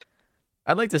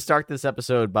I'd like to start this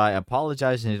episode by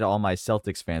apologizing to all my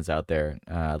Celtics fans out there.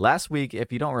 Last week,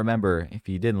 if you don't remember, if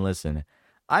you didn't listen,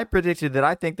 I predicted that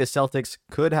I think the Celtics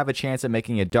could have a chance at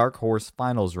making a dark horse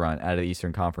finals run out of the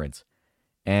Eastern Conference.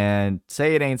 And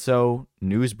say it ain't so,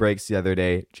 news breaks the other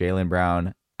day, Jaylen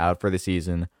Brown out for the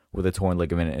season with a torn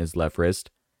ligament in his left wrist.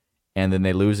 And then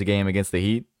they lose a game against the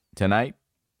Heat tonight.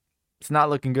 It's not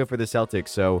looking good for the Celtics,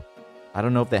 so I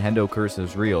don't know if the Hendo curse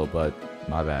is real, but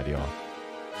my bad, y'all.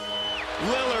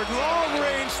 Lillard, long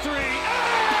range three.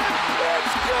 Ah,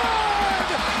 it's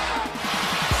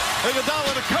good!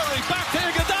 Iguodala to Curry, back to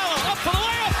Iguodala, up for the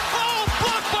layup. Oh,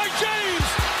 blocked by James.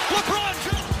 LeBron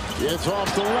James. It's off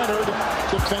to Leonard,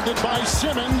 defended by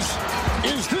Simmons.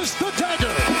 Is this the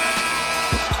dagger?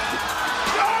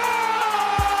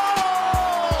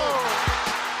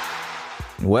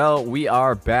 Well, we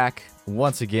are back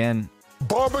once again.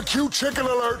 Barbecue chicken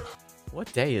alert.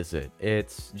 What day is it?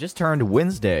 It's just turned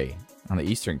Wednesday on the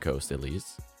Eastern Coast, at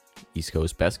least. East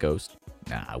Coast, best coast.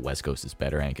 Nah, West Coast is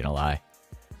better, I ain't gonna lie.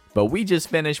 But we just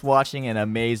finished watching an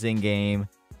amazing game.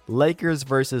 Lakers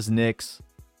versus Knicks.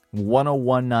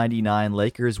 101-99.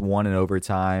 Lakers won in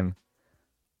overtime.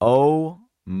 Oh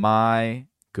my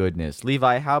goodness.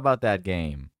 Levi, how about that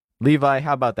game?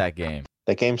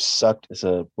 That game sucked as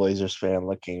a Blazers fan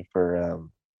looking for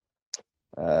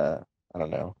I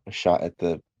don't know, a shot at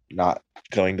the not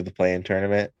going to the play-in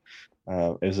tournament.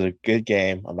 It was a good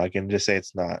game. I'm not going to just say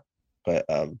it's not, but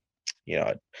I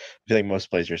feel like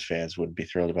most Blazers fans wouldn't be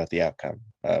thrilled about the outcome.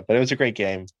 But it was a great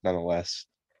game nonetheless.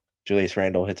 Julius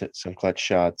Randle hit some clutch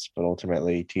shots, but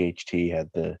ultimately THT had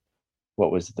the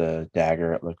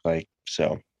dagger it looked like.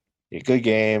 So a good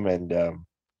game, and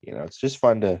it's just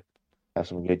fun to have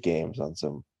some good games on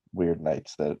some weird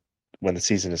nights that when the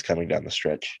season is coming down the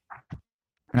stretch.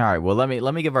 All right, well, let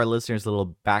me give our listeners a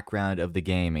little background of the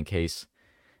game in case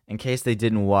they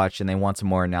didn't watch and they want some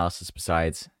more analysis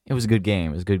besides it was a good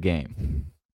game. It was a good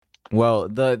game. Well,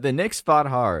 the Knicks fought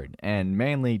hard, and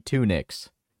mainly two Knicks.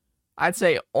 I'd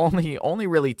say only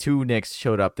really two Knicks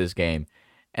showed up this game,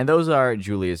 and those are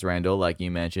Julius Randle, like you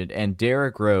mentioned, and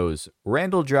Derrick Rose.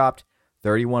 Randle dropped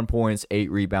 31 points,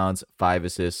 8 rebounds, 5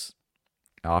 assists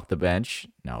off the bench.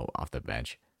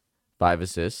 5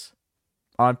 assists.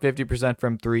 On 50%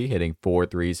 from 3, hitting 4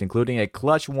 threes, including a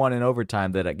clutch one in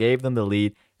overtime that gave them the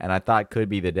lead and I thought could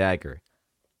be the dagger.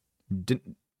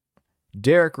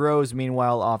 Derrick Rose,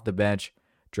 meanwhile, off the bench,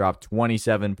 dropped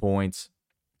 27 points,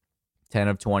 10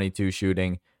 of 22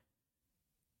 shooting,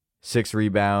 6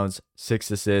 rebounds,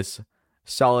 6 assists.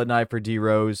 Solid night for D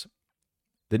Rose.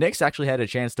 The Knicks actually had a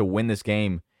chance to win this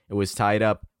game. It was tied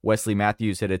up. Wesley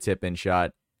Matthews hit a tip-in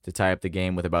shot to tie up the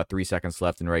game with about 3 seconds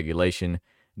left in regulation.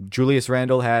 Julius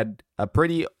Randle had a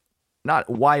pretty, not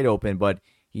wide open, but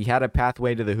he had a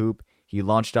pathway to the hoop. He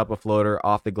launched up a floater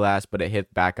off the glass, but it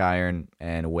hit back iron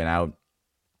and went out.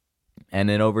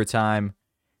 And in overtime,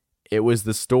 it was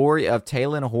the story of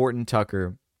Talen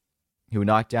Horton-Tucker, who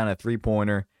knocked down a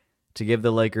three-pointer to give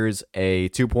the Lakers a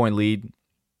 2-point lead.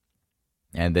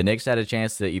 And the Knicks had a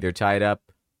chance to either tie it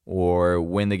up or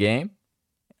win the game.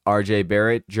 RJ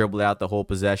Barrett dribbled out the whole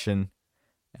possession.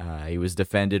 He was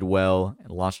defended well and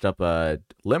launched up a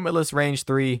limitless range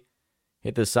 3,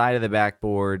 hit the side of the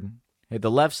backboard, hit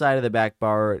the left side of the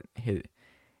backboard, hit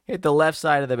the left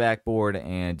side of the backboard,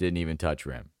 and didn't even touch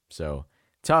rim. So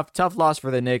tough loss for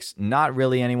the Knicks. Not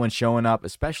really anyone showing up,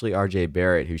 especially RJ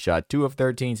Barrett, who shot 2 of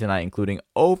 13 tonight, including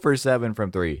 0 for 7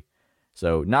 from 3.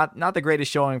 So not the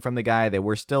greatest showing from the guy that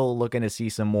we're still looking to see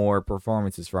some more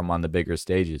performances from on the bigger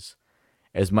stages.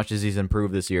 As much as he's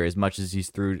improved this year, as much as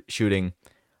he's through shooting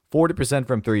 40%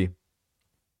 from 3.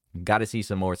 Got to see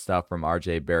some more stuff from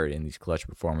RJ Barrett in these clutch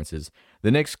performances.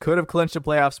 The Knicks could have clinched a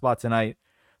playoff spot tonight.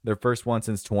 Their first one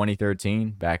since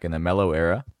 2013, back in the Melo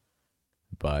era.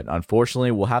 But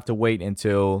unfortunately, we'll have to wait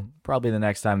until probably the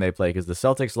next time they play because the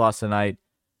Celtics lost tonight.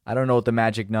 I don't know what the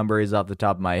magic number is off the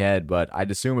top of my head, but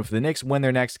I'd assume if the Knicks win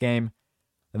their next game,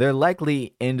 they're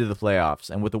likely into the playoffs.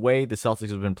 And with the way the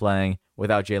Celtics have been playing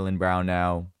without Jaylen Brown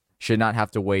now, should not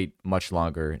have to wait much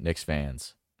longer, Knicks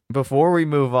fans. Before we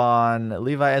move on,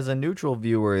 Levi, as a neutral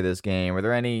viewer of this game, are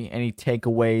there any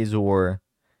takeaways or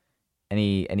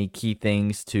any key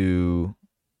things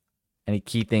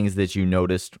that you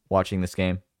noticed watching this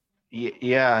game?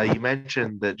 Yeah, you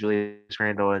mentioned that Julius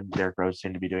Randle and Derrick Rose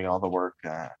seem to be doing all the work.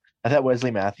 I thought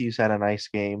Wesley Matthews had a nice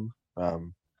game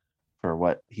for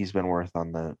what he's been worth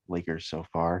on the Lakers so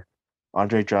far.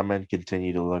 Andre Drummond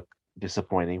continued to look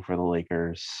disappointing for the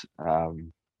Lakers.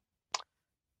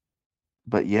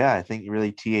 But yeah, I think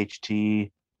really THT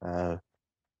and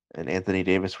Anthony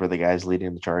Davis were the guys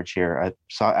leading the charge here. I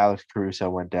saw Alex Caruso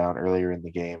went down earlier in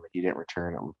the game, and he didn't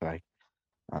return, it looked like.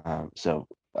 So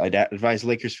I'd advise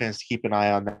Lakers fans to keep an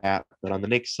eye on that. But on the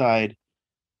Knicks side,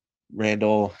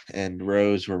 Randall and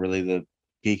Rose were really the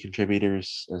key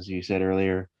contributors, as you said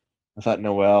earlier. I thought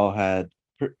Noel had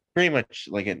pretty much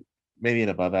like maybe an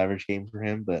above average game for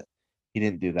him, but he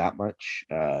didn't do that much.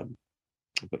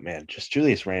 But man, just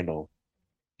Julius Randle,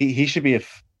 he should be a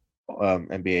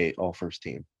NBA All First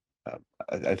team.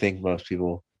 I think most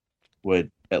people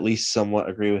would at least somewhat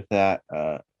agree with that.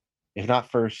 If not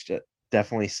first,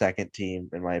 definitely second team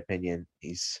in my opinion.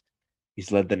 He's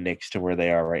led the Knicks to where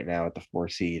they are right now at the 4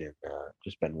 seed, and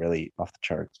just been really off the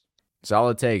charts.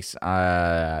 Solid takes.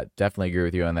 I definitely agree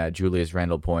with you on that Julius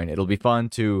Randle point. It'll be fun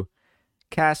to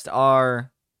cast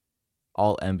our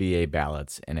all NBA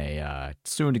ballots in a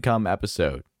soon to come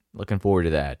episode. Looking forward to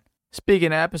that. Speaking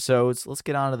of episodes, let's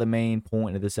get on to the main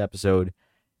point of this episode.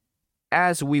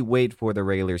 As we wait for the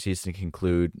regular season to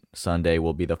conclude, Sunday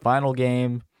will be the final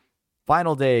game,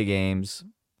 final day of games.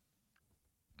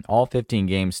 All 15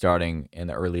 games starting in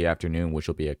the early afternoon, which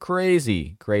will be a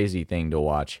crazy, crazy thing to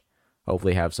watch.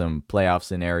 Hopefully have some playoff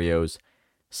scenarios,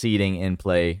 seeding in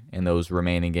play in those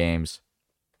remaining games.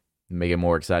 Make it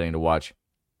more exciting to watch.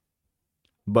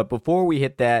 But before we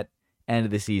hit that end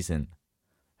of the season,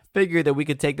 I figured that we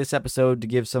could take this episode to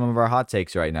give some of our hot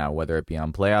takes right now, whether it be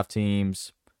on playoff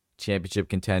teams, championship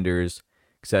contenders,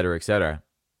 etc., etc.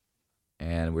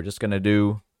 And we're just going to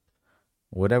do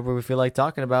whatever we feel like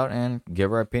talking about and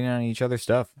give our opinion on each other's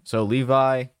stuff. So,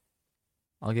 Levi,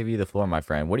 I'll give you the floor, my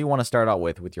friend. What do you want to start out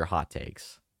with your hot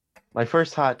takes? My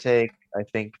first hot take, I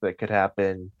think that could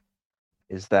happen,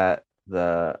 is that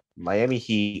the Miami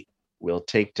Heat will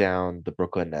take down the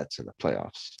Brooklyn Nets in the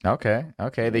playoffs. Okay.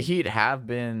 The Heat have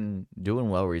been doing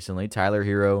well recently. Tyler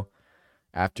Hero,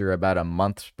 after about a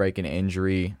month's break in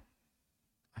injury,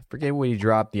 I forget what he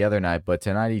dropped the other night, but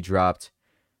tonight he dropped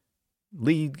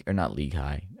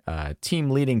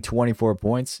team leading 24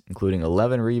 points, including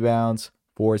 11 rebounds,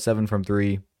 4-7 from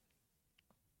 3.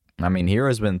 I mean,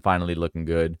 Hero's been finally looking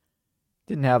good.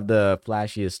 Didn't have the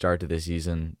flashiest start to the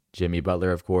season. Jimmy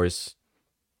Butler, of course,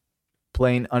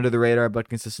 playing under the radar but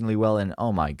consistently well. And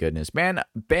oh my goodness, man,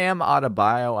 Bam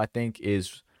Adebayo, I think,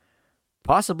 is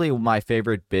possibly my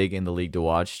favorite big in the league to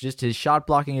watch. Just his shot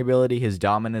blocking ability, his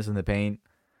dominance in the paint.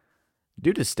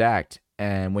 Dude is stacked.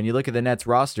 And when you look at the Nets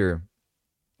roster,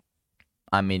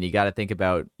 I mean, you got to think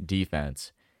about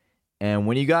defense. And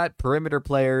when you got perimeter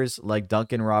players like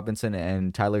Duncan Robinson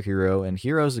and Tyler Hero, and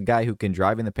Hero's a guy who can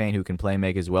drive in the paint, who can play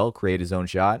make as well, create his own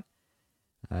shot.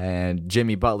 And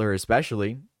Jimmy Butler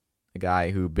especially, a guy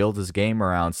who builds his game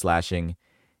around slashing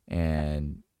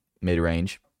and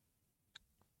mid-range.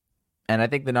 And I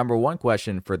think the number one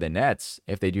question for the Nets,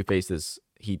 if they do face this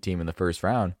Heat team in the first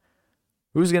round,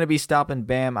 who's going to be stopping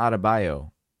Bam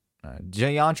Adebayo?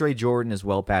 DeAndre Jordan is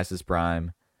well past his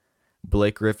prime.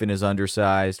 Blake Griffin is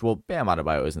undersized. Well, Bam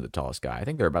Adebayo isn't the tallest guy. I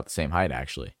think they're about the same height,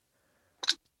 actually.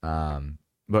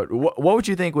 But what would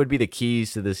you think would be the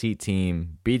keys to this Heat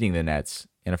team beating the Nets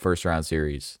in a first-round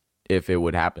series, if it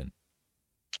would happen?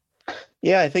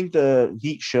 Yeah, I think the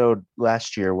Heat showed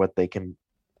last year what they can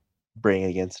bring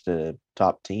against a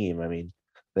top team. I mean,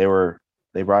 they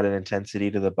brought an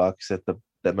intensity to the Bucks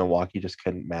that Milwaukee just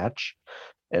couldn't match,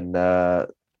 and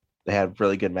they had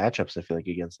really good matchups, I feel like,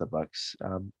 against the Bucks.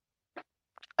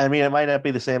 I mean, it might not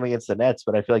be the same against the Nets,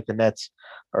 but I feel like the Nets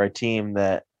are a team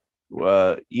that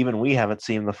even we haven't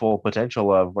seen the full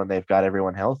potential of when they've got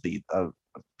everyone healthy.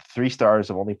 3 stars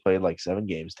have only played like 7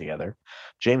 games together.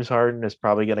 James Harden is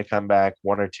probably going to come back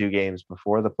 1 or 2 games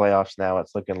before the playoffs now,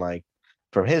 it's looking like,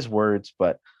 from his words,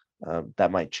 but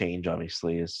that might change,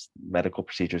 obviously, as medical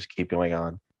procedures keep going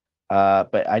on.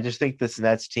 But I just think this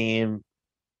Nets team,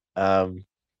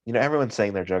 everyone's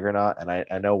saying they're juggernaut, and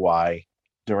I know why.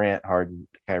 Durant, Harden,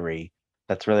 Kyrie,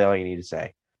 that's really all you need to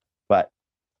say. But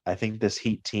I think this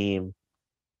Heat team,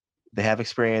 they have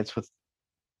experience with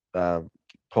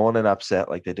pulling an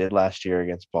upset like they did last year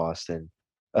against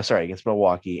against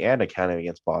Milwaukee, and accounting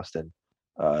against Boston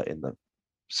in the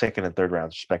second and third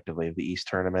rounds, respectively, of the East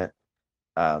tournament.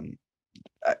 I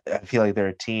feel like they're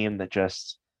a team that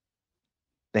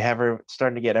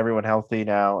starting to get everyone healthy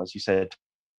now. As you said,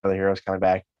 the Heroes coming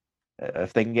back.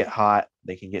 If they can get hot,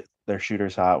 they can get their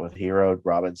shooters hot with Hero,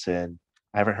 Robinson.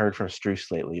 I haven't heard from Strus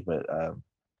lately, but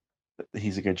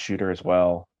he's a good shooter as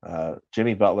well.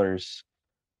 Jimmy Butler's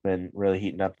been really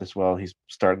heating up as well. He's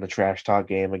starting the trash talk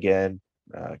game again,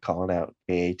 calling out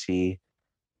KAT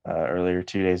earlier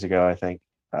 2 days ago, I think.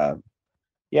 I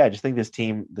just think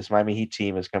this Miami Heat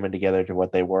team is coming together to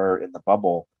what they were in the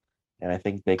bubble, and I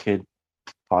think they could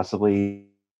possibly,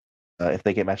 if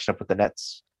they get matched up with the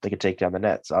Nets, they could take down the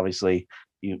Nets. Obviously,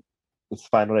 you it's the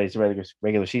final days of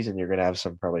regular season. You're going to have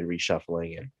some probably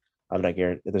reshuffling, and I'm not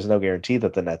guaranteed. There's no guarantee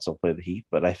that the Nets will play the Heat,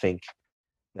 but I think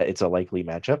that it's a likely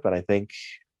matchup, and I think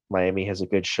Miami has a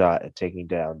good shot at taking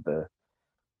down the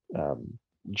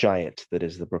giant that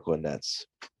is the Brooklyn Nets.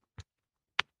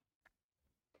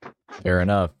 Fair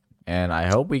enough. And I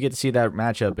hope we get to see that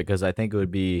matchup because I think it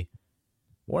would be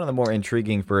one of the more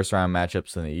intriguing first-round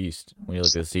matchups in the East when you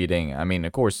look at the seeding. I mean,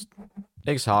 of course,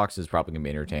 Knicks-Hawks is probably going to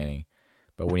be entertaining.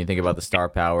 But when you think about the star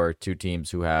power, two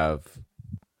teams who have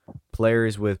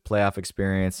players with playoff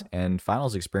experience and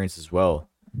finals experience as well,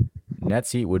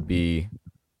 Nets-Heat would be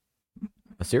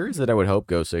a series that I would hope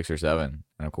goes 6 or 7.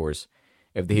 And, of course,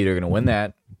 if the Heat are going to win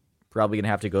that, probably going to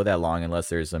have to go that long unless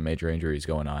there's some major injuries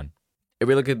going on. If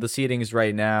we look at the seedings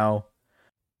right now,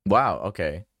 wow,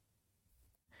 okay.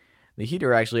 The Heat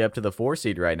are actually up to the 4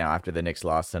 seed right now after the Knicks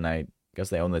lost tonight. I guess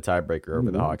they own the tiebreaker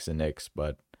over the Hawks and Knicks,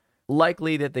 but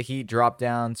likely that the Heat drop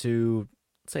down to,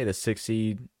 let's say, the 6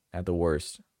 seed at the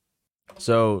worst.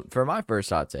 So for my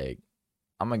first hot take,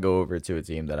 I'm going to go over to a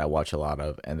team that I watch a lot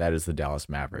of, and that is the Dallas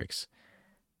Mavericks.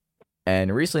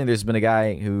 And recently there's been a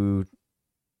guy who,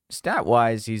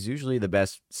 stat-wise, he's usually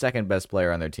the second best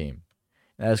player on their team.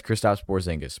 That is Kristaps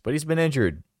Porzingis, but he's been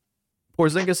injured.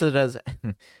 Porzingis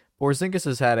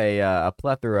has had a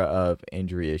plethora of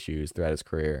injury issues throughout his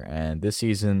career, and this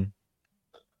season,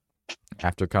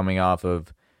 after coming off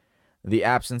of the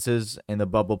absences in the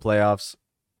bubble playoffs,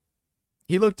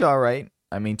 he looked all right.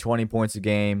 I mean, 20 points a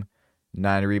game,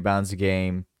 9 rebounds a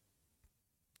game,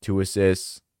 2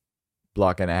 assists,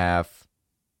 block and a half,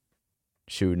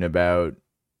 shooting about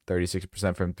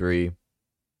 36% from 3.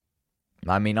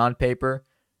 I mean, on paper,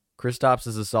 Kristaps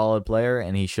is a solid player,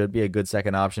 and he should be a good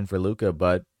second option for Luka,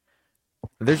 but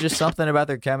there's just something about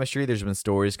their chemistry. There's been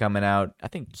stories coming out. I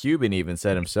think Cuban even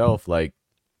said himself, like,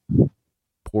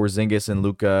 Porzingis and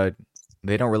Luka,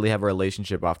 they don't really have a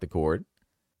relationship off the court.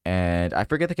 And I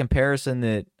forget the comparison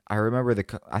that I remember.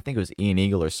 I think it was Ian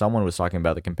Eagle or someone was talking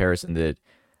about the comparison that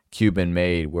Cuban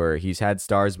made, where he's had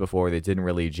stars before that didn't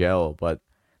really gel, but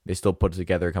they still put it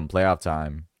together come playoff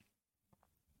time.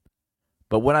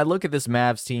 But when I look at this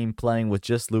Mavs team playing with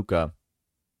just Luka,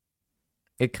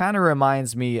 it kind of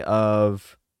reminds me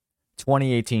of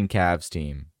 2018 Cavs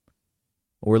team,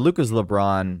 where Luka's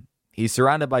LeBron. He's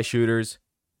surrounded by shooters,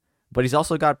 but he's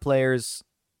also got players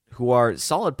who are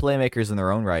solid playmakers in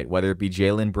their own right, whether it be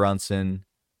Jalen Brunson,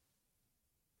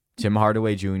 Tim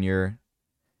Hardaway Jr.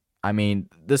 I mean,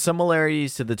 the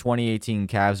similarities to the 2018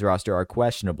 Cavs roster are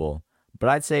questionable, but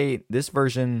I'd say this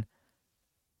version,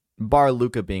 bar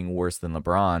Luka being worse than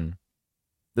LeBron,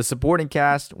 the supporting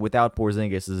cast without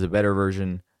Porzingis is a better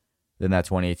version than that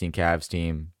 2018 Cavs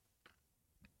team.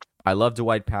 I love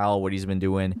Dwight Powell, what he's been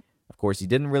doing. Of course, he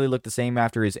didn't really look the same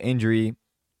after his injury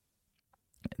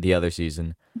the other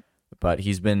season, but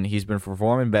he's been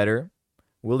performing better.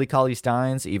 Willie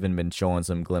Cauley-Stein's even been showing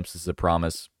some glimpses of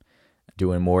promise,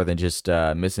 doing more than just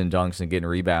missing dunks and getting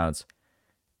rebounds.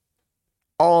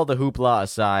 All the hoopla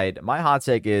aside, my hot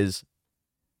take is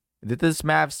that this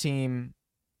Mavs team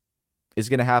is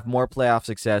going to have more playoff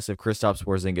success if Kristaps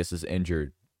Porzingis is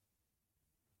injured.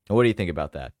 What do you think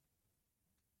about that?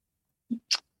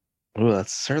 Well,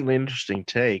 that's certainly an interesting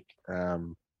take.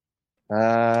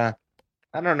 I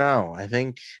don't know. I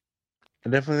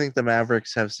definitely think the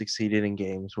Mavericks have succeeded in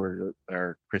games where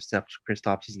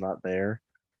Kristaps is not there.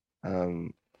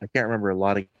 I can't remember a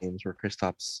lot of games where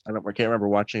Kristaps. I can't remember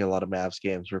watching a lot of Mavs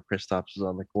games where Kristaps was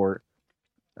on the court.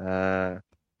 Yeah,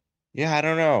 I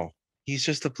don't know. He's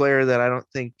just a player that I don't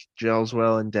think gels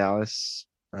well in Dallas.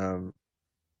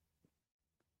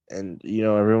 And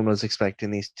everyone was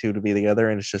expecting these two to be together,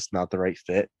 and it's just not the right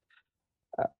fit.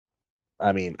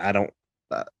 I mean, I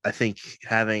think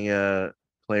having a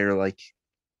player like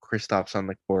Kristaps on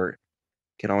the court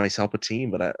can always help a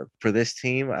team, but for this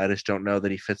team, I just don't know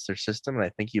that he fits their system, and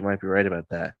I think you might be right about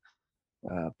that.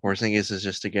 Porzingis is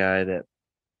just a guy that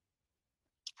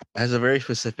has a very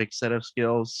specific set of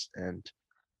skills and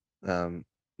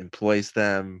employs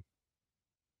them,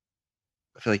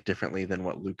 I feel like, differently than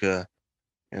what Luka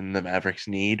and the Mavericks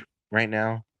need right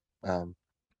now.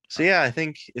 So yeah, I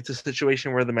think it's a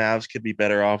situation where the Mavs could be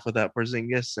better off without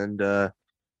Porzingis and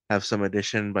have some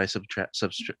addition by subtraction.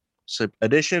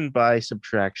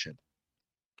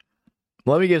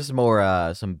 Let me give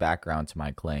some background to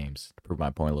my claims to prove my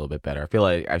point a little bit better. I feel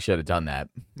like I should have done that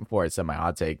before I said my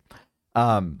hot take.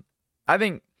 I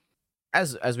think,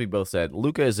 as we both said,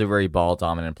 Luka is a very ball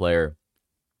dominant player.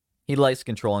 He likes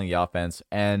controlling the offense,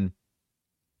 and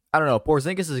I don't know.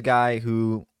 Porzingis is a guy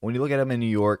who, when you look at him in New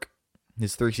York,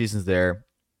 his 3 seasons there,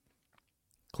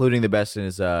 including the best in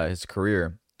his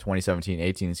career,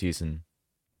 2017-18 season,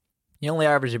 He only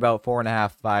averaged about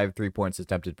 4.5, 5 3-points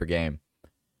attempted per game.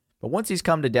 But once he's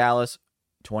come to Dallas,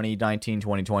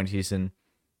 2019-2020 season,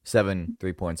 7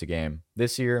 3-points a game.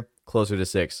 This year, closer to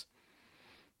 6.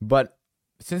 But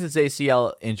since it's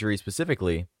ACL injury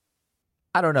specifically,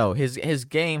 I don't know. His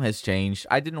game has changed.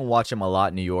 I didn't watch him a lot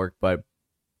in New York, but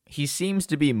he seems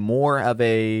to be more of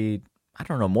a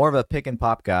pick and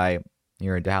pop guy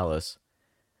here in Dallas.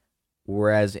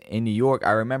 Whereas in New York,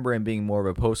 I remember him being more of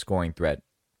a post-scoring threat.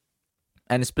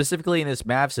 And specifically in this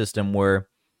Mavs system where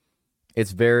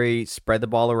it's very spread the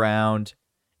ball around,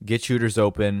 get shooters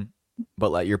open,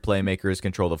 but let your playmakers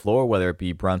control the floor, whether it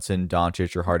be Brunson,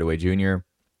 Doncic, or Hardaway Jr.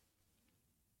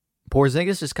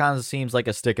 Porzingis just kind of seems like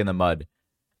a stick in the mud.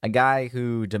 A guy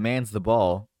who demands the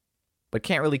ball, but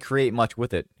can't really create much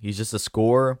with it. He's just a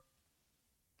scorer,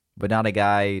 but not a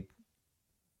guy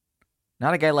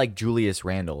like Julius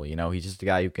Randle. He's just a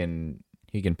guy who can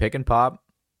pick and pop.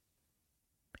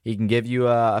 He can give you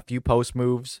a few post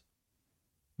moves,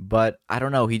 but I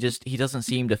don't know. He doesn't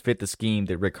seem to fit the scheme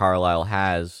that Rick Carlisle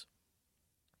has,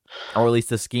 or at least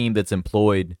the scheme that's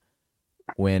employed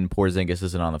when Porzingis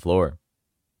isn't on the floor.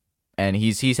 And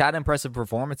he's had impressive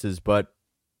performances, but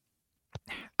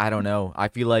I don't know. I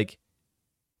feel like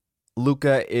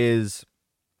Luka is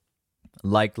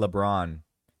like LeBron,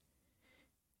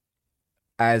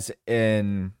 as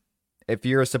in, if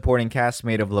you're a supporting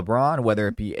castmate of LeBron, whether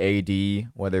it be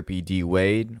AD, whether it be D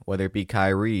Wade, whether it be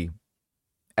Kyrie,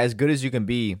 as good as you can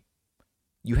be,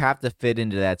 you have to fit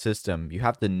into that system. You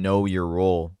have to know your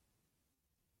role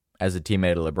as a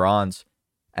teammate of LeBron's.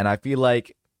 And I feel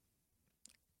like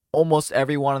almost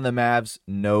everyone on the Mavs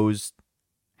knows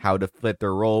how to fit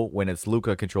their role when it's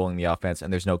Luka controlling the offense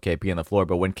and there's no KP on the floor.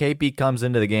 But when KP comes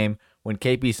into the game, when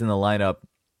KP's in the lineup,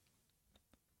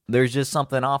 there's just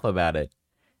something off about it.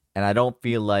 And I don't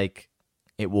feel like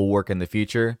it will work in the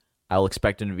future. I'll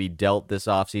expect him to be dealt this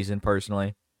offseason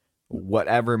personally.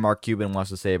 Whatever Mark Cuban wants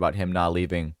to say about him not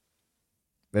leaving,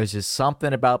 there's just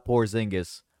something about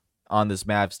Porzingis on this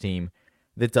Mavs team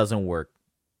that doesn't work.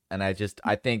 And I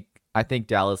think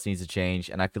Dallas needs to change,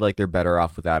 and I feel like they're better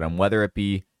off without him. Whether it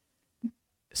be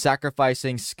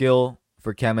sacrificing skill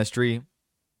for chemistry,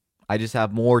 I just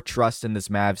have more trust in this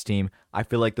Mavs team. I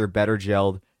feel like they're better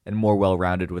gelled and more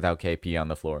well-rounded without KP on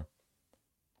the floor.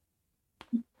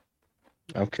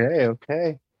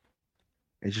 Okay.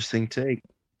 Interesting take.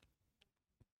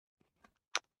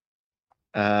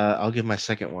 I'll give my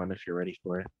second one if you're ready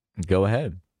for it. Go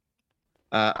ahead.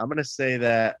 I'm going to say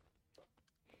that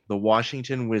the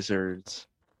Washington Wizards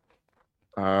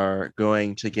are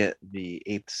going to get the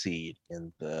 8th seed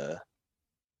in the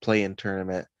play-in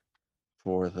tournament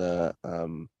for the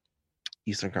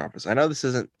Eastern Conference. I know this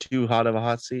isn't too hot of a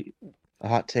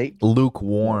hot take.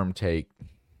 Lukewarm take.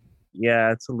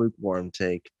 Yeah, it's a lukewarm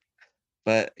take.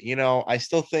 But, I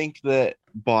still think that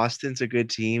Boston's a good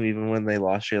team, even when they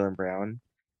lost Jaylen Brown.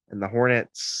 And the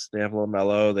Hornets, they have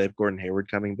LaMelo. They have Gordon Hayward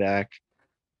coming back.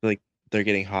 I feel like they're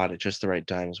getting hot at just the right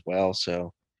time as well.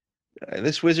 So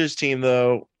this Wizards team,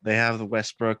 though, they have the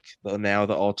Westbrook, now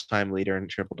the all-time leader in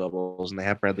triple-doubles, and they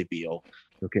have Bradley Beal,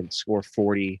 who can score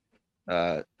 40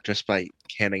 just by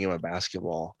handing him a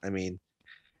basketball. I mean,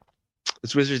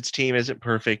 this Wizards team isn't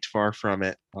perfect, far from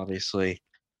it, obviously.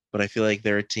 But I feel like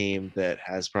they're a team that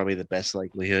has probably the best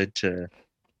likelihood to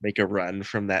make a run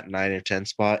from that 9 or 10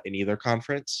 spot in either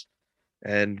conference.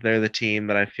 And they're the team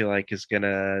that I feel like is going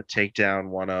to take down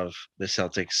one of the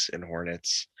Celtics and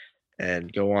Hornets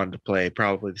and go on to play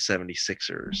probably the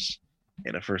 76ers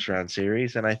in a first-round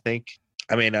series. And I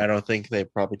don't think they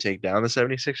probably take down the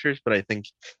 76ers, but I think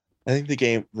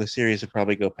the series would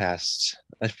probably go past.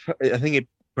 I think it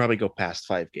probably go past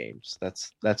 5 games.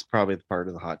 That's probably the part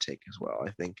of the hot take as well.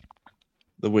 I think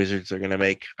the Wizards are going to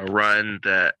make a run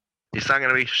that it's not going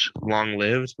to be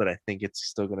long-lived, but I think it's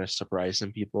still going to surprise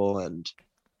some people. And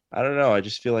I don't know. I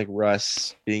just feel like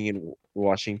Russ being in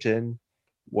Washington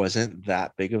wasn't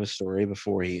that big of a story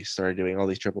before he started doing all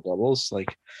these triple-doubles. Like,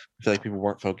 I feel like people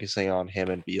weren't focusing on him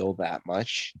and Beal that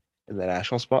much in the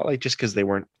national spotlight just because they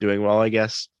weren't doing well, I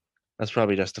guess. That's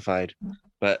probably justified.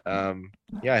 But,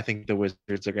 yeah, I think the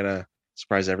Wizards are going to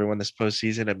surprise everyone this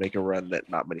postseason and make a run that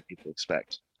not many people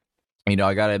expect. I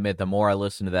got to admit, the more I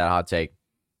listen to that hot take,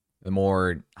 the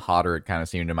more hotter it kind of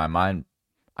seemed in my mind.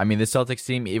 The Celtics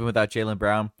team, even without Jaylen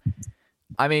Brown,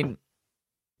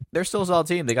 they're still a solid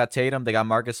team. They got Tatum, they got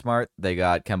Marcus Smart, they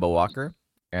got Kemba Walker,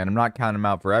 and I'm not counting them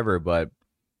out forever, but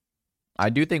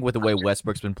I do think with the way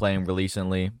Westbrook's been playing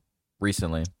recently,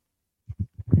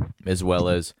 as well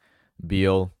as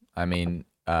Beal,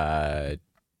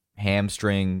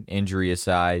 hamstring injury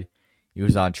aside, he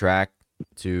was on track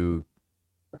to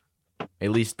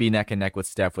at least be neck and neck with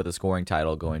Steph with a scoring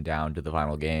title going down to the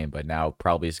final game. But now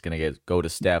probably it's going to go to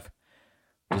Steph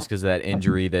just because of that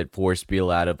injury that forced Beal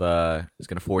out of is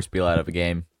going to force Beal out of a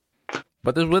game.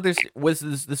 But this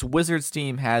Wizards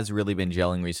team has really been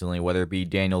gelling recently, whether it be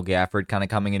Daniel Gafford kind of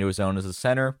coming into his own as a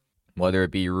center, whether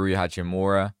it be Rui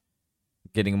Hachimura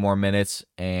getting more minutes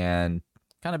and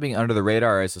kind of being under the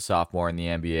radar as a sophomore in the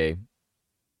NBA.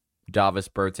 Davis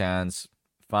Bertans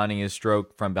finding his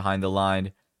stroke from behind the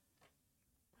line,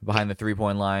 behind the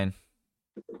three-point line.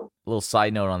 A little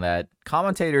side note on that.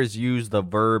 Commentators use the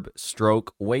verb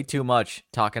stroke way too much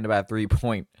talking about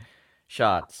three-point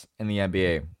shots in the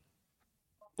NBA.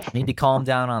 Need to calm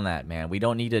down on that, man. We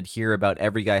don't need to hear about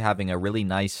every guy having a really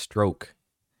nice stroke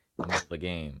in the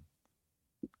game.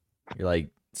 You're like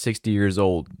 60 years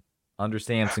old.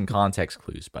 Understand some context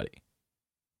clues, buddy.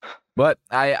 But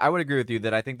I would agree with you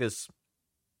that I think this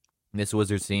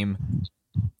Wizards team,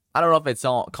 I don't know if it's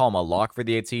call them a lock for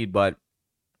the 8th seed, but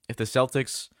if the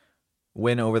Celtics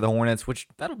win over the Hornets, which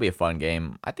that'll be a fun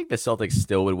game, I think the Celtics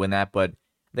still would win that, but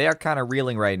they are kind of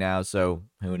reeling right now, so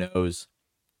who knows.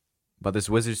 But this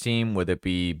Wizards team, whether it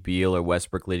be Beal or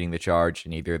Westbrook leading the charge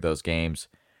in either of those games,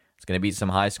 it's going to be some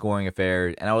high-scoring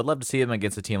affairs, and I would love to see them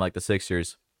against a team like the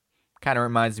Sixers. Kind of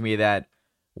reminds me of that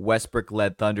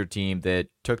Westbrook-led Thunder team that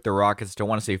took the Rockets to, I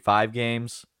want to say, 5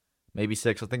 games, maybe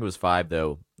 6. I think it was 5,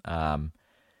 though.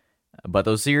 But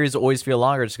those series always feel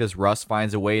longer just because Russ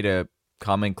finds a way to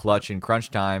come in clutch in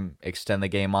crunch time, extend the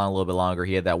game on a little bit longer.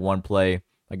 He had that one play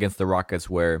against the Rockets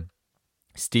where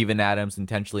Steven Adams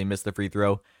intentionally missed the free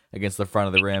throw against the front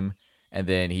of the rim, and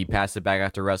then he passed it back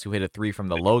out to Russ, who hit a 3 from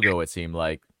the logo, it seemed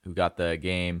like, who got the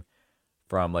game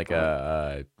from like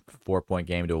a 4-point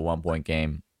game to a 1-point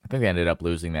game. I think they ended up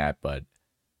losing that, but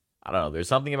I don't know. There's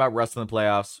something about Russ in the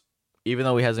playoffs, even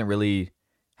though he hasn't really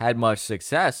had much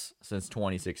success since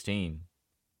 2016.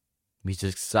 He's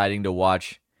just exciting to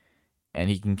watch, and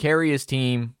he can carry his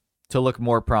team to look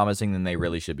more promising than they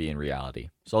really should be in reality.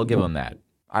 So I'll give him that.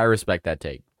 I respect that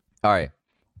take. All right.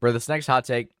 For this next hot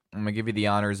take, I'm going to give you the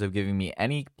honors of giving me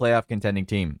any playoff contending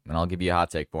team, and I'll give you a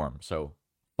hot take for him. So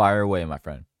fire away, my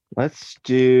friend. Let's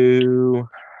do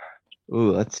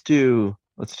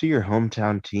your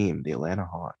hometown team, the Atlanta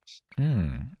Hawks.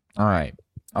 All right.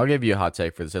 I'll give you a hot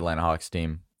take for this Atlanta Hawks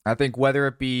team. I think whether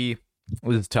it be, it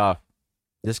was tough,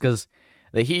 just because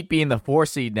the Heat being the 4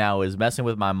 seed now is messing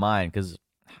with my mind because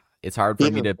it's hard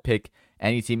for me to pick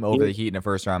any team over the Heat in a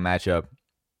first-round matchup.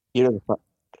 Heat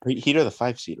are the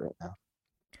 5 seed right now.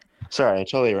 Sorry, I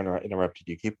totally interrupted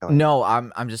you. Keep going. No,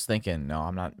 I'm just thinking. No,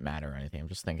 I'm not mad or anything. I'm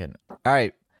just thinking. All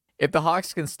right, if the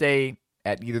Hawks can stay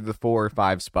at either the 4 or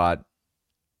 5 spot,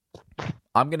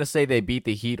 I'm gonna say they beat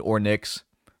the Heat or Knicks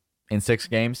in 6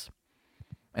 games,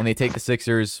 and they take the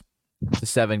Sixers to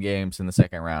 7 games in the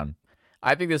second round.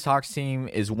 I think this Hawks team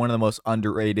is one of the most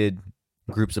underrated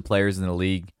groups of players in the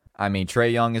league. I mean,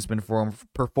 Trae Young has been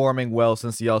performing well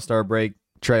since the All-Star break.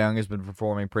 Trae Young has been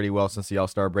performing pretty well since the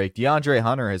All-Star break. DeAndre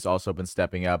Hunter has also been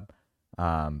stepping up.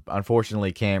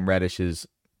 Unfortunately, Cam Reddish is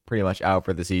pretty much out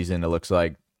for the season, it looks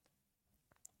like.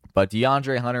 But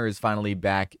DeAndre Hunter is finally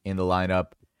back in the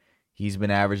lineup. He's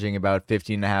been averaging about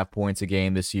 15.5 points a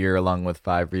game this year, along with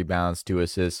 5 rebounds, 2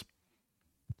 assists.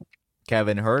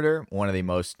 Kevin Huerter, one of the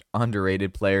most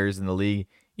underrated players in the league.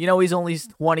 You know, he's only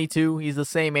 22. He's the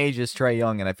same age as Trae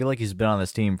Young, and I feel like he's been on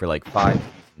this team for like 5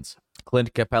 seasons.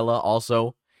 Clint Capella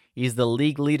also, he's the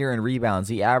league leader in rebounds.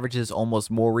 He averages almost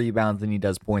more rebounds than he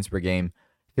does points per game.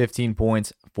 15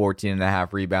 points,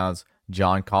 14.5 rebounds.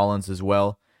 John Collins as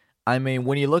well. I mean,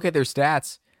 when you look at their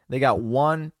stats, they got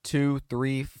 1, 2,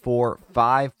 3, 4,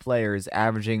 5 players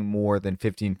averaging more than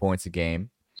 15 points a game,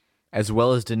 as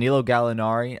well as Danilo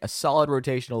Gallinari, a solid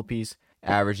rotational piece,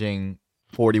 averaging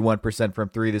 41% from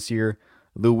 3 this year.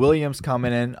 Lou Williams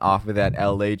coming in off of that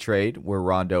LA trade where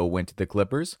Rondo went to the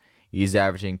Clippers. He's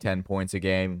averaging 10 points a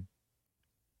game,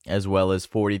 as well as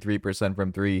 43%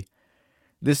 from 3.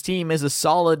 This team is a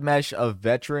solid mesh of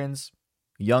veterans,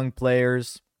 young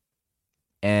players,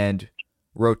 and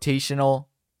rotational,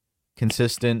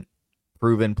 consistent,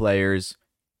 proven players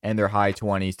in their high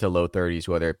 20s to low 30s,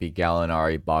 whether it be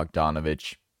Gallinari,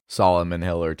 Bogdanovic, Solomon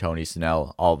Hill, or Tony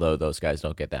Snell, although those guys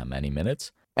don't get that many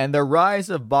minutes. And the rise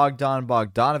of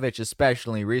Bogdanovic,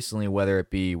 especially recently, whether it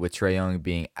be with Trae Young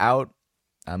being out,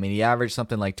 I mean, he averaged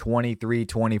something like 23,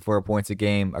 24 points a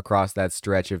game across that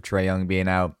stretch of Trae Young being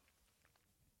out,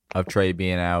 of Trae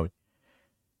being out.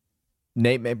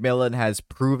 Nate McMillan has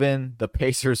proven the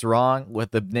Pacers wrong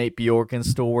with the Nate Bjorken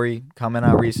story coming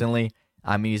out recently.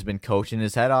 I mean, he's been coaching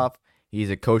his head off. He's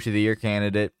a Coach of the Year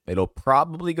candidate. It'll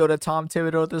probably go to Tom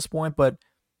Thibodeau at this point, but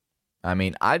I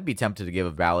mean, I'd be tempted to give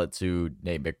a ballot to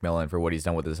Nate McMillan for what he's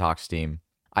done with his Hawks team.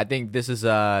 I think this is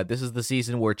the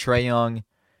season where Trae Young,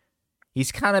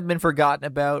 he's kind of been forgotten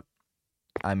about.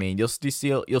 I mean, you'll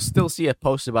still see a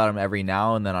post about him every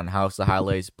now and then on House of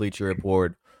Highlights, Bleacher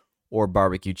Report, or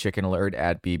Barbecue Chicken Alert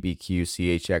at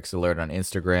BBQCHX Alert on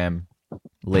Instagram.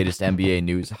 Latest NBA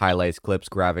news, highlights, clips,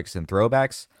 graphics, and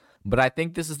throwbacks. But I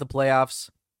think this is the playoffs.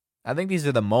 I think these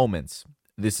are the moments.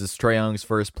 This is Trae Young's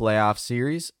first playoff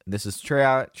series. This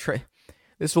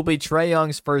will be Trae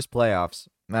Young's first playoffs.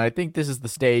 And I think this is the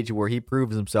stage where he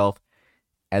proves himself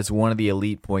as one of the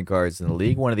elite point guards in the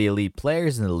league, one of the elite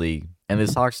players in the league. And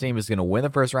this Hawks team is going to win the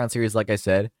first round series, like I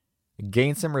said,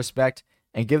 gain some respect,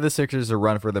 and give the Sixers a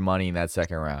run for the money in that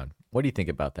second round. What do you think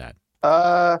about that?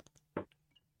 I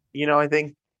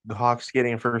think the Hawks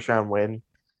getting a first round win,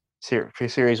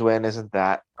 series win, isn't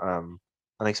that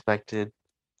unexpected.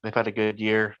 They've had a good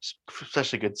year,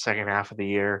 especially good second half of the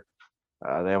year.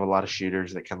 They have a lot of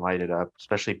shooters that can light it up,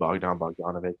 especially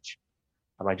Bogdanovic.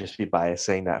 I might just be biased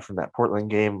saying that from that Portland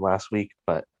game last week,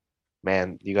 but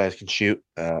man, you guys can shoot.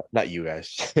 Not you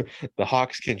guys. The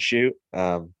Hawks can shoot,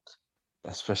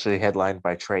 especially headlined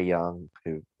by Trae Young,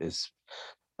 who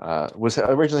was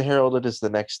originally heralded as the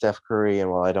next Steph Curry,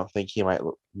 and while I don't think he might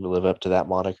live up to that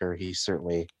moniker, he's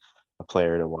certainly a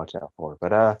player to watch out for.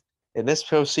 But in this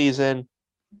postseason,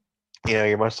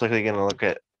 you're most likely going to look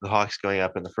at the Hawks going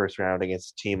up in the first round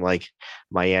against a team like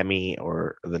Miami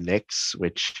or the Knicks,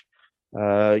 which,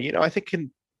 I think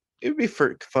it would be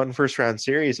a fun first round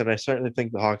series, and I certainly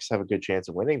think the Hawks have a good chance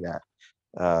of winning that.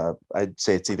 I'd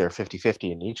say it's either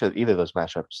 50-50 in either of those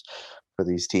matchups for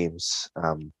these teams.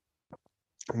 But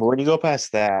when you go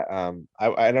past that,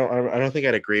 I don't think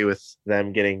I'd agree with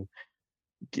them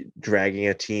dragging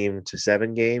a team to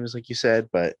 7 games, like you said,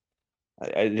 but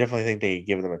I definitely think they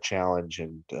give them a challenge,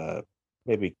 and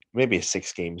maybe a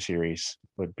 6-game series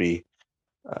would be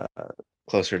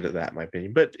closer to that, in my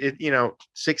opinion. But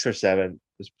 6 or 7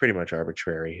 is pretty much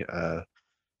arbitrary. I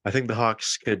think the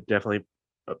Hawks could definitely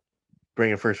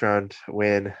bring a first round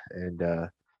win, and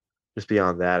just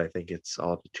beyond that, I think it's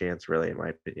all up to chance, really, in my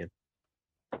opinion.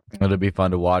 It'll be fun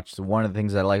to watch. So one of the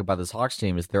things I like about this Hawks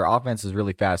team is their offense is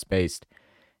really fast paced,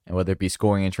 and whether it be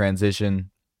scoring in transition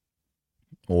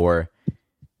or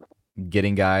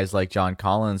getting guys like John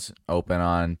Collins open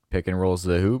on pick and rolls to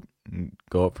the hoop, and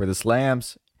go up for the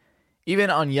slams. Even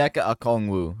Onyeka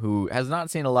Okongwu, who has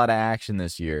not seen a lot of action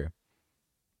this year.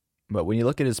 But when you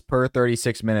look at his per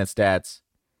 36-minute stats,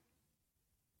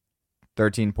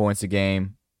 13 points a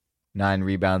game, 9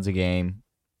 rebounds a game,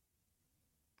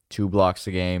 2 blocks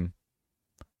a game.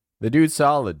 The dude's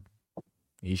solid.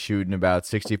 He's shooting about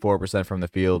 64% from the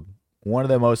field. One of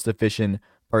the most efficient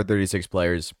per 36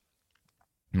 players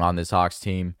on this Hawks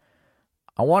team.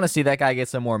 I want to see that guy get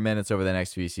some more minutes over the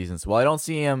next few seasons. While I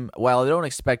don't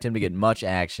expect him to get much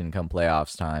action come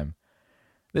playoffs time,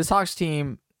 this Hawks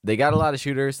team, they got a lot of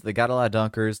shooters, they got a lot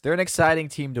of dunkers. They're an exciting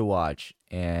team to watch.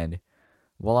 And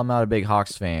while I'm not a big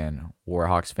Hawks fan or a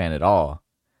Hawks fan at all,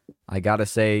 I got to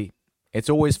say, it's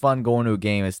always fun going to a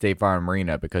game at State Farm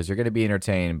Arena because you're going to be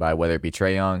entertained by whether it be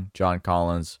Trae Young, John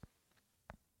Collins,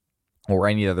 or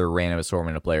any other random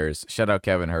assortment of players. Shout out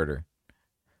Kevin Huerter.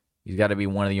 He's got to be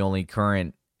one of the only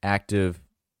current active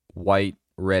white,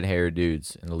 red-haired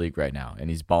dudes in the league right now, and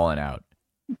he's balling out.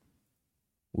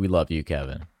 We love you,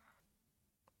 Kevin.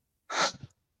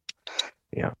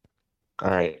 Yeah. All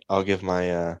right. I'll give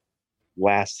my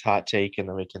last hot take, and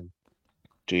then we can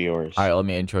do yours. All right, let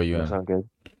me intro you in. Sound good?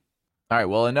 All right,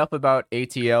 well, enough about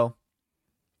ATL.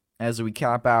 As we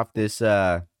cap off this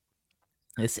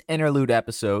interlude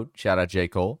episode, shout out J.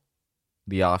 Cole,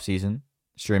 the offseason,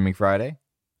 streaming Friday.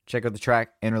 Check out the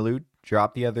track Interlude,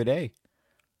 dropped the other day.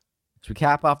 As we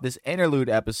cap off this interlude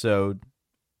episode,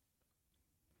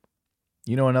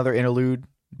 another interlude?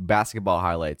 Basketball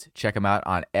highlights. Check them out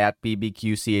on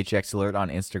 @BBQCHXAlert on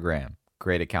Instagram.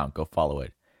 Great account. Go follow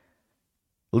it.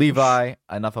 Levi,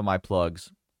 enough of my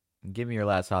plugs. Give me your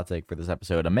last hot take for this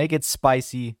episode. And make it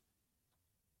spicy,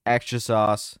 extra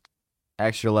sauce,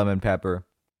 extra lemon pepper.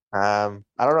 I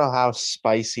don't know how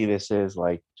spicy this is,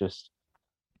 like just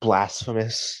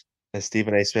blasphemous, as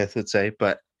Stephen A. Smith would say,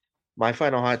 but my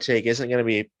final hot take isn't going to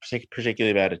be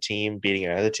particularly about a team beating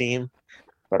another team,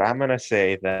 but I'm going to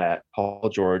say that Paul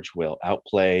George will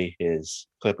outplay his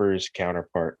Clippers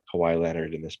counterpart, Kawhi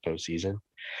Leonard, in this postseason.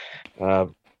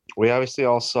 We obviously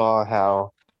all saw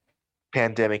how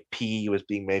Pandemic P was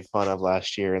being made fun of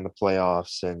last year in the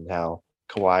playoffs, and how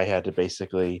Kawhi had to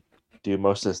basically do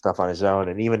most of the stuff on his own.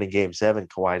 And even in Game 7,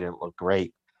 Kawhi didn't look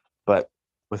great. But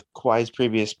with Kawhi's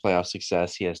previous playoff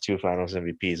success, he has 2 Finals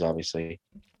MVPs, obviously.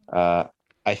 I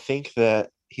think that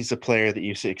he's a player that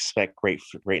you expect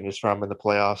greatness from in the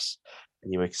playoffs,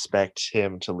 and you expect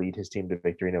him to lead his team to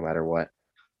victory no matter what.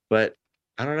 But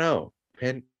I don't know.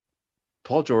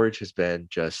 Paul George has been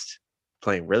just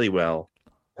playing really well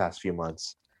the past few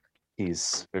months.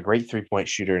 He's a great 3-point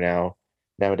shooter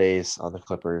nowadays on the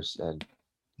Clippers, and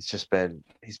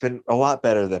he's been a lot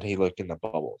better than he looked in the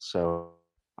bubble. So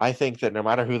I think that no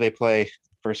matter who they play,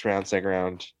 first round, second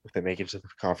round, if they make it to the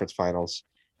conference finals,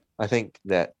 I think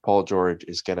that Paul George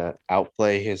is going to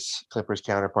outplay his Clippers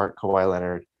counterpart, Kawhi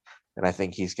Leonard, and I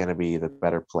think he's going to be the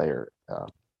better player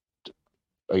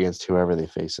against whoever they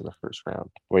face in the first round.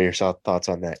 What are your thoughts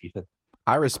on that, Ethan?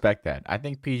 I respect that. I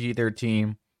think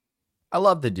PG-13, I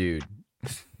love the dude.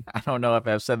 I don't know if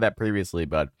I've said that previously,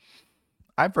 but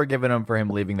I've forgiven him for him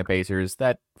leaving the Pacers.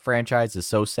 That franchise is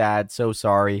so sad, so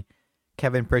sorry.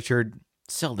 Kevin Pritchard,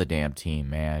 sell the damn team,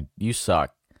 man. You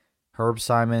suck.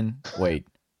 Kevin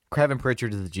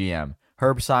Pritchard is the GM.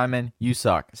 Herb Simon, you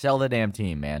suck. Sell the damn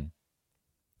team, man.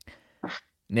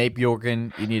 Nate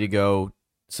Bjorken, you need to go.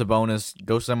 Sabonis,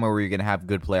 go somewhere where you're going to have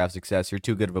good playoff success. You're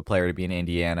too good of a player to be in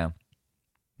Indiana.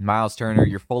 Miles Turner,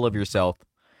 you're full of yourself.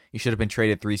 You should have been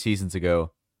traded 3 seasons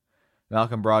ago.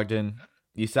 Malcolm Brogdon,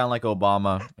 you sound like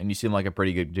Obama, and you seem like a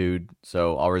pretty good dude,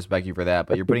 so I'll respect you for that.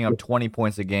 But you're putting up 20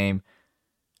 points a game.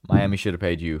 Miami should have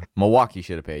paid you. Milwaukee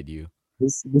should have paid you.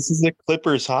 This is a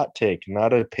Clippers hot take,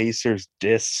 not a Pacers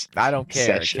diss. I don't care.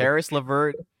 Session. Karis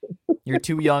LeVert, you're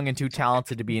too young and too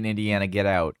talented to be in Indiana. Get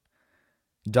out.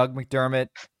 Doug McDermott,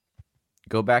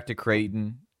 go back to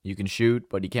Creighton. You can shoot,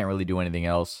 but you can't really do anything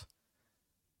else.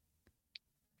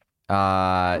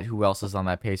 Who else is on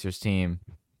that Pacers team?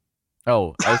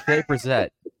 Oh, Oshae Brissett.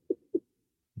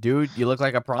 Dude, you look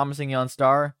like a promising young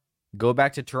star. Go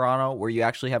back to Toronto where you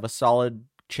actually have a solid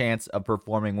chance of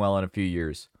performing well in a few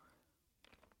years.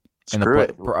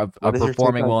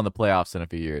 Performing well in the playoffs in a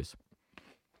few years.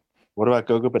 What about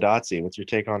Goga Badatsi? What's your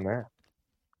take on that?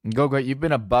 Goga, you've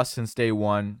been a bust since day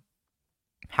one.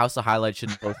 House of Highlights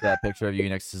shouldn't post that picture of you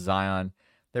next to Zion.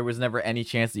 There was never any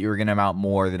chance that you were going to amount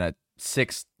more than a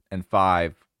 6 and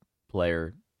 5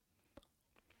 player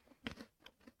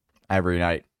every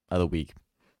night of the week.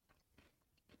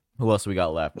 Who else we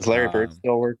got left? Does Larry Bird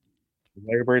still work? Does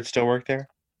Larry Bird still work there?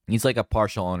 He's like a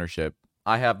partial ownership.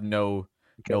 I have no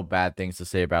bad things to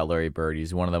say about Larry Bird.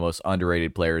 He's one of the most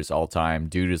underrated players all time.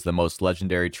 Dude is the most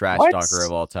legendary trash talker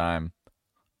of all time.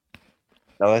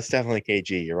 No, that's definitely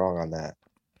KG. You're wrong on that.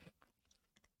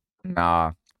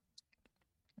 Nah.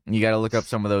 You got to look up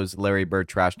some of those Larry Bird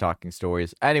trash talking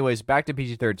stories. Anyways, back to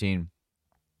PG-13.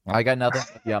 I got nothing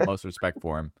but the utmost respect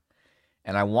for him.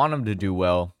 And I want him to do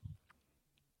well.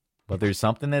 But there's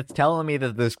something that's telling me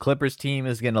that this Clippers team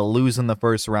is going to lose in the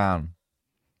first round.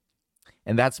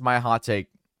 And that's my hot take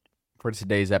for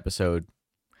today's episode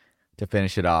to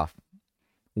finish it off.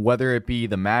 Whether it be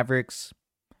the Mavericks,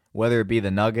 whether it be the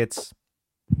Nuggets,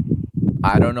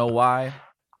 I don't know why.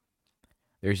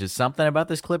 There's just something about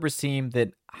this Clippers team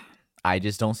that I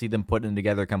just don't see them putting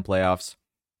together come playoffs.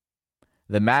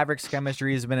 The Mavericks'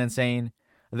 chemistry has been insane.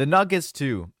 The Nuggets,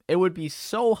 too. It would be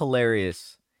so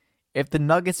hilarious if the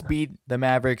Nuggets beat the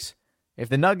Mavericks, if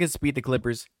the Nuggets beat the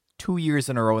Clippers 2 years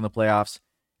in a row in the playoffs,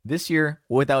 this year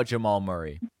without Jamal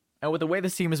Murray. And with the way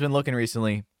this team has been looking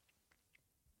recently,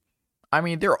 I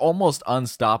mean, they're almost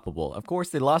unstoppable. Of course,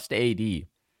 they lost to AD.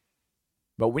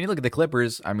 But when you look at the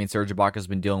Clippers, I mean, Serge Ibaka's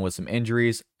been dealing with some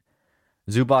injuries.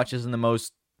 Zubac isn't the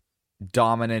most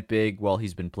dominant big. Well,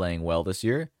 he's been playing well this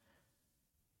year.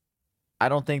 I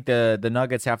don't think the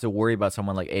Nuggets have to worry about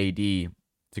someone like AD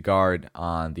to guard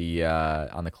on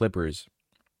the Clippers.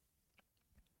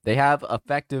 They have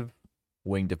effective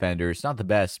wing defenders. Not the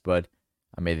best, but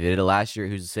I mean, they did it last year.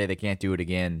 Who's to say they can't do it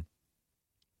again?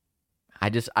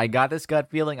 I got this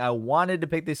gut feeling. I wanted to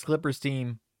pick this Clippers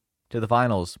team to the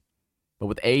finals. But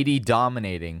with AD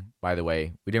dominating, by the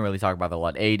way, we didn't really talk about that a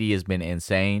lot. AD has been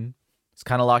insane. It's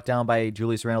kind of locked down by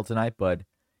Julius Randle tonight, but he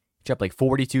dropped like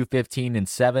 42, 15, and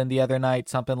 7 the other night,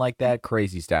 something like that.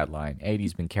 Crazy stat line.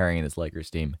 AD's been carrying this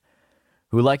Lakers team,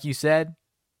 who, like you said,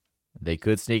 they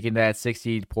could sneak into that 6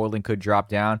 seed. Portland could drop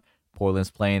down.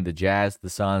 Portland's playing the Jazz, the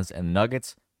Suns, and the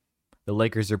Nuggets. The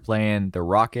Lakers are playing the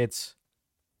Rockets.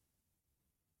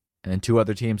 And then 2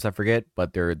 other teams I forget,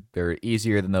 but they're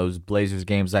easier than those Blazers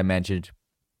games I mentioned.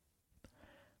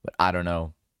 But I don't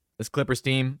know. This Clippers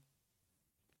team,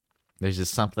 there's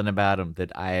just something about them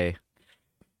that I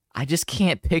just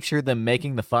can't picture them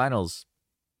making the finals.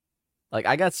 Like,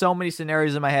 I got so many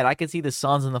scenarios in my head. I could see the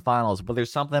Suns in the finals, but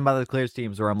there's something about the Clippers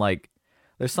teams where I'm like,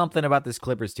 there's something about this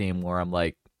Clippers team where I'm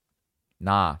like,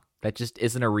 nah, that just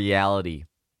isn't a reality.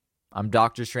 I'm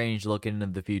Doctor Strange looking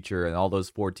into the future and all those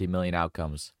 14 million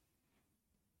outcomes.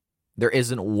 There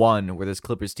isn't one where this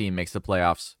Clippers team makes the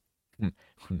playoffs.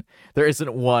 There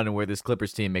isn't one where this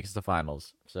Clippers team makes the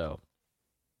finals. So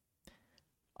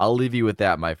I'll leave you with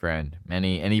that, my friend.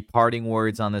 Any parting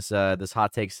words on this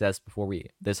hot take sesh before we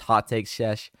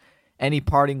Any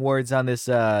parting words on this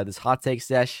hot take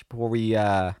sesh before we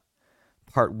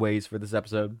part ways for this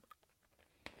episode?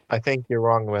 I think you're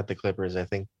wrong about the Clippers. I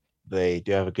think they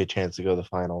do have a good chance to go to the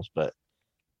finals, but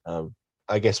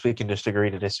I guess we can just agree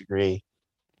to disagree.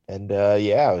 And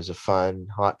it was a fun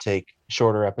hot take,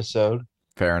 shorter episode.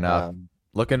 Fair enough.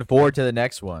 Looking forward to the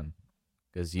next one,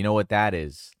 because you know what that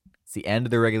is. It's the end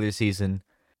of the regular season.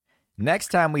 Next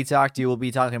time we talk to you, we'll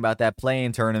be talking about that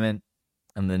play-in tournament,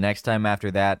 and the next time after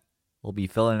that, we'll be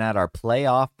filling out our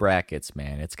playoff brackets.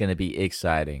 Man, it's gonna be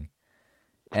exciting.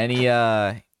 Any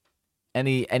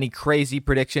crazy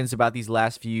predictions about these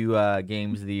last few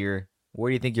games of the year? Where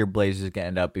do you think your Blazers are gonna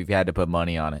end up if you had to put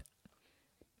money on it?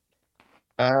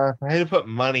 If I had to put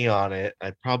money on it,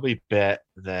 I'd probably bet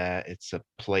that it's a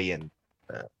play-in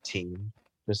team,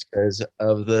 just because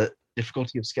of the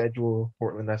difficulty of schedule.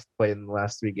 Portland has to play in the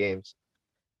last 3 games.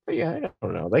 But yeah, I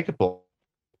don't know. They could pull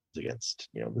against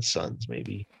the Suns,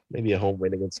 maybe a home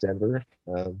win against Denver.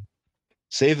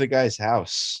 Save the guy's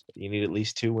house. You need at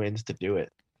least 2 wins to do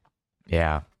it.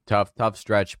 Yeah, tough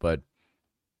stretch, but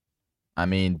I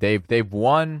mean they've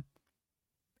won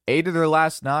 8 of their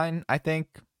last 9, I think,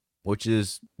 which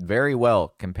is very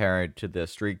well compared to the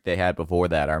streak they had before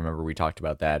that. I remember we talked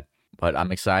about that. But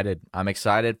I'm excited. I'm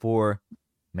excited for,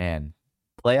 man,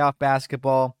 playoff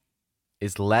basketball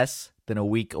is less than a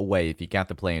week away if you count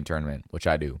the play-in tournament, which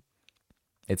I do.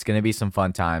 It's going to be some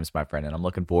fun times, my friend, and I'm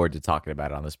looking forward to talking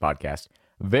about it on this podcast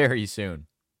very soon.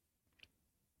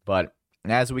 But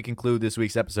as we conclude this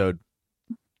week's episode,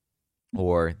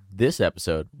 or this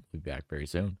episode, we'll be back very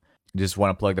soon. Just want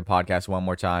to plug the podcast one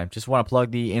more time. Just want to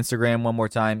plug the Instagram one more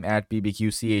time at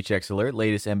BBQCHX Alert.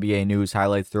 Latest NBA news,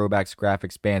 highlights, throwbacks,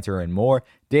 graphics, banter, and more.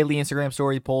 Daily Instagram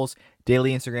story polls,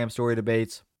 daily Instagram story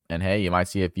debates. And hey, you might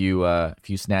see a few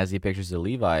snazzy pictures of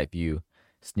Levi if you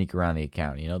sneak around the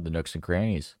account. The nooks and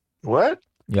crannies. What?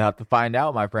 You'll have to find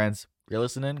out, my friends. If you're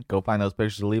listening, go find those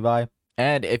pictures of Levi.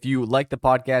 And if you like the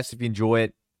podcast, if you enjoy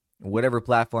it, whatever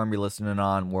platform you're listening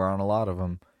on, we're on a lot of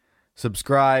them.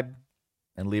 Subscribe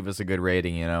and leave us a good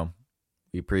rating,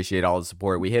 We appreciate all the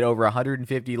support. We hit over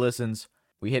 150 listens.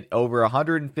 We hit over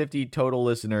 150 total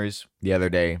listeners the other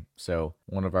day. So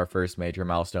one of our first major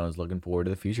milestones. Looking forward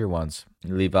to the future ones.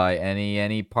 Levi,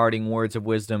 any parting words of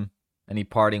wisdom? Any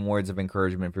parting words of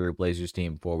encouragement for your Blazers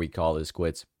team before we call this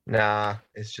quits? Nah,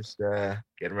 it's just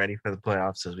getting ready for the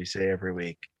playoffs, as we say every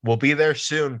week. We'll be there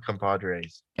soon,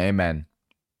 compadres. Amen.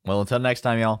 Well, until next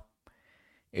time, y'all,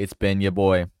 it's been your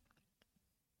boy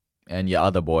and your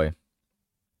other boy.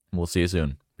 We'll see you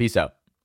soon. Peace out.